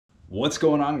What's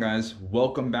going on, guys?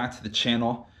 Welcome back to the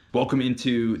channel. Welcome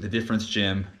into the Difference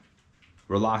Gym.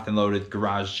 We're locked and loaded,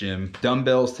 garage gym.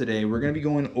 Dumbbells today. We're gonna be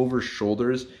going over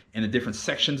shoulders and the different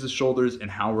sections of shoulders and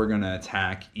how we're gonna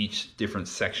attack each different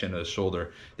section of the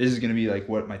shoulder. This is gonna be like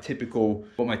what my typical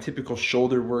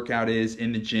shoulder workout is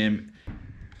in the gym.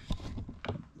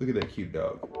 Look at that cute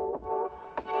dog.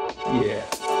 Yeah.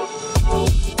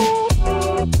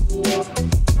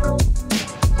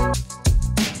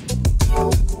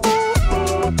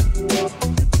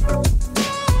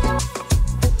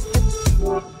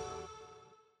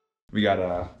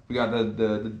 We got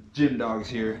the gym dogs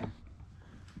here.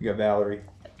 We got Valerie,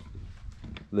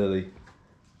 Lily.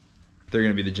 They're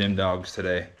gonna be the gym dogs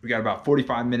today. We got about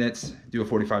 45 minutes, do a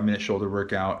 45-minute shoulder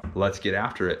workout. Let's get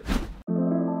after it.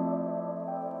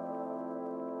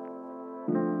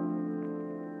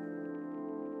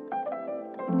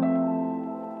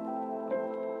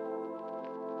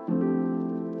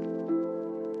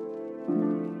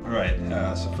 All right,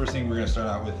 so first thing we're gonna start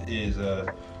out with is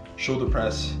shoulder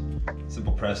press,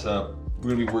 simple press up.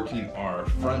 We're gonna be working our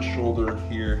front shoulder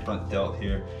here, front delt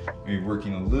here. We're gonna be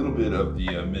working a little bit of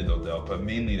the middle delt, but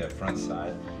mainly that front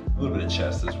side. A little bit of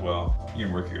chest as well. You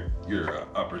can work your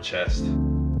upper chest.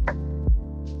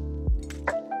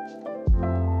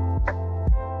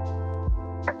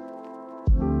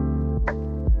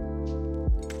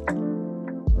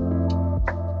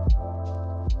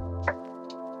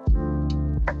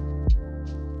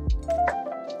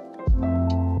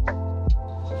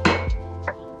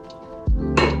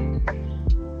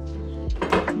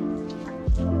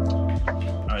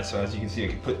 So as you can see,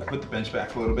 I put the bench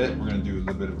back a little bit. We're gonna do a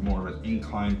little bit more of an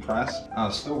incline press.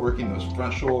 Still working those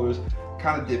front shoulders,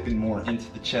 kind of dipping more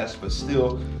into the chest, but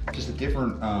still just a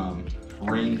different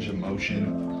range of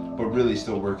motion, but really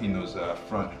still working those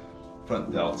front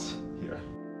delts here.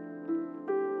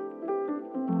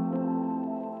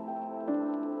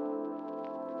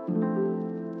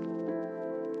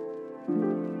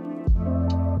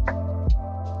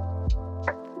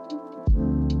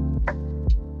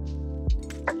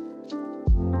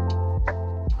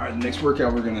 All right, the next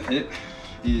workout we're gonna hit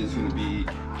is gonna be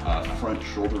front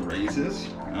shoulder raises.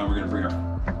 We're gonna bring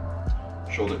our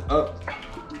shoulder up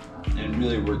and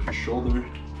really work your shoulder.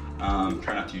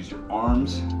 Try not to use your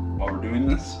arms while we're doing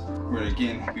this. We're gonna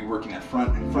again be working that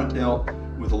front delt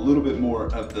with a little bit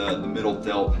more of the middle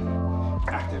delt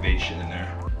activation in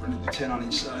there. We're gonna do 10 on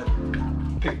each side.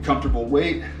 Pick a comfortable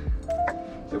weight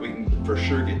that we can for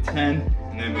sure get 10,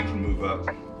 and then we can move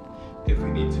up if we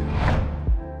need to.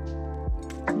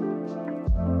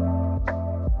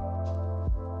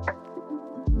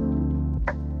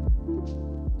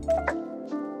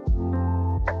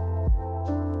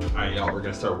 Alright, y'all, we're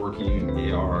gonna start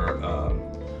working our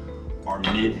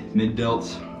mid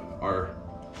delts.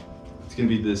 It's gonna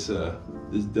be this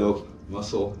delt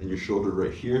muscle in your shoulder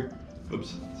right here.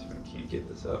 Oops, let's see if I can't get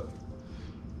this up.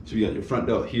 So you got your front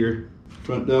delt here,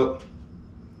 front delt,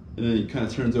 and then it kind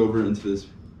of turns over into this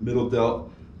middle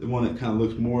delt, the one that kind of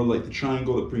looks more like the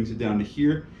triangle that brings it down to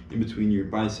here, in between your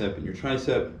bicep and your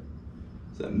tricep.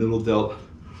 It's that middle delt.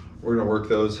 We're gonna work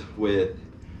those with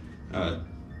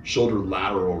shoulder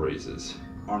lateral raises,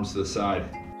 arms to the side.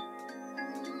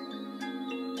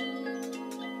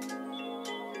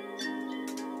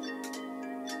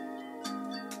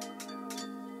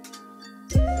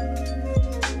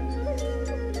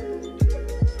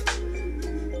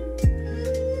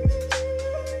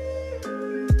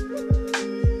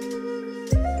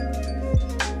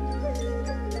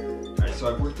 Alright,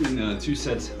 so I've worked in 2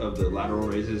 sets of the lateral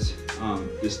raises.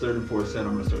 This third and fourth set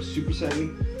I'm gonna start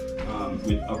supersetting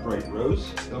with upright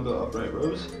rows, dumbbell upright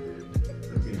rows.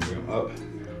 We're gonna bring them up.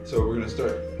 So we're gonna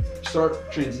start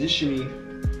transitioning.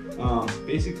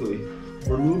 Basically,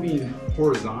 we're moving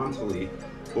horizontally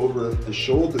over the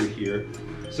shoulder here.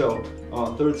 So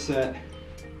third set,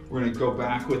 we're gonna go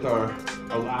back with our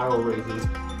lateral raises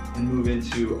and move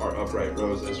into our upright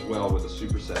rows as well with a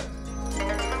superset.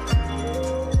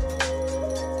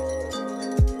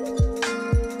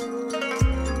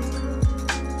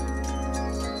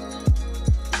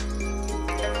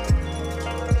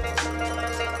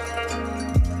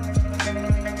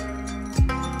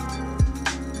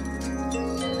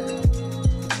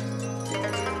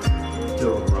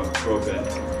 Still row bend.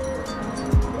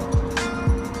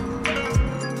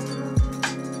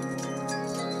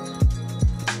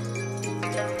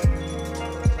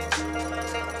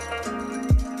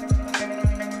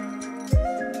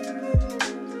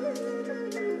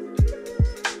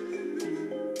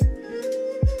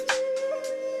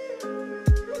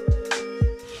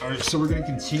 All right, so we're gonna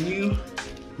continue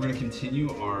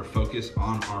our focus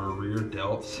on our rear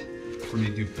delts. We're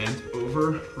gonna do bent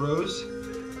over rows.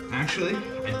 Actually,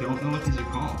 I don't know what these are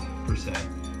called per se.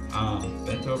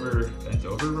 Bent over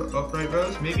upright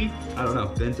rows, maybe? I don't know,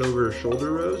 bent over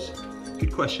shoulder rows?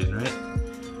 Good question, right?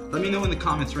 Let me know in the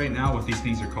comments right now what these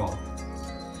things are called.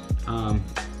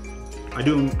 I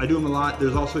do them a lot.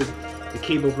 There's also the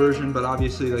cable version, but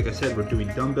obviously, like I said, we're doing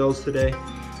dumbbells today.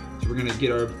 So we're gonna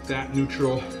get our fat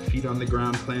neutral, feet on the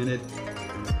ground planted.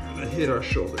 We're gonna hit our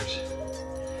shoulders,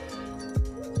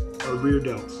 our rear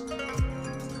delts.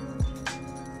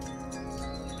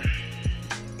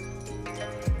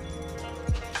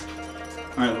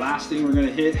 All right, last thing we're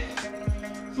gonna hit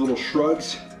is little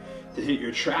shrugs to hit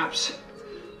your traps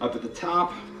up at the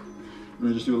top. We're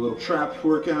gonna just do a little trap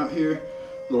workout here,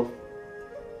 little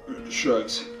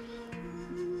shrugs.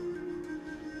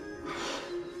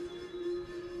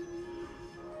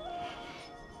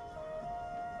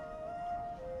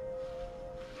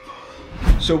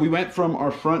 So we went from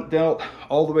our front delt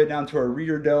all the way down to our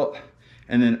rear delt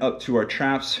and then up to our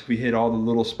traps. We hit all the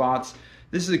little spots.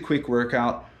 This is a quick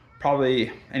workout,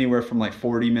 probably anywhere from like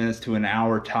 40 minutes to an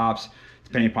hour tops,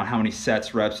 depending upon how many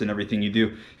sets, reps, and everything you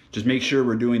do. Just make sure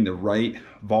we're doing the right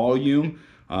volume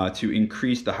to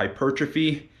increase the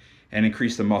hypertrophy and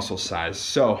increase the muscle size.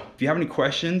 So if you have any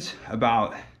questions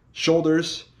about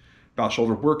shoulders, about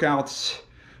shoulder workouts,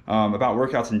 about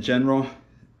workouts in general,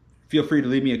 feel free to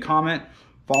leave me a comment.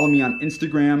 Follow me on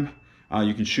Instagram.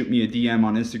 You can shoot me a DM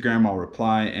on Instagram. I'll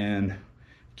reply and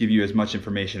give you as much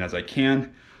information as I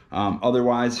can.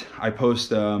 Otherwise, I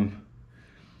post a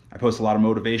lot of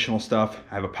motivational stuff.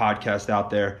 I have a podcast out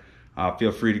there.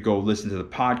 Feel free to go listen to the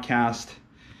podcast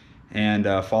and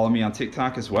follow me on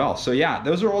TikTok as well. So yeah,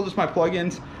 those are all just my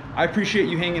plugins. I appreciate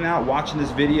you hanging out, watching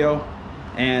this video,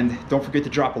 and don't forget to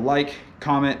drop a like,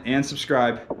 comment, and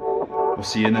subscribe. We'll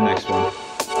see you in the next one.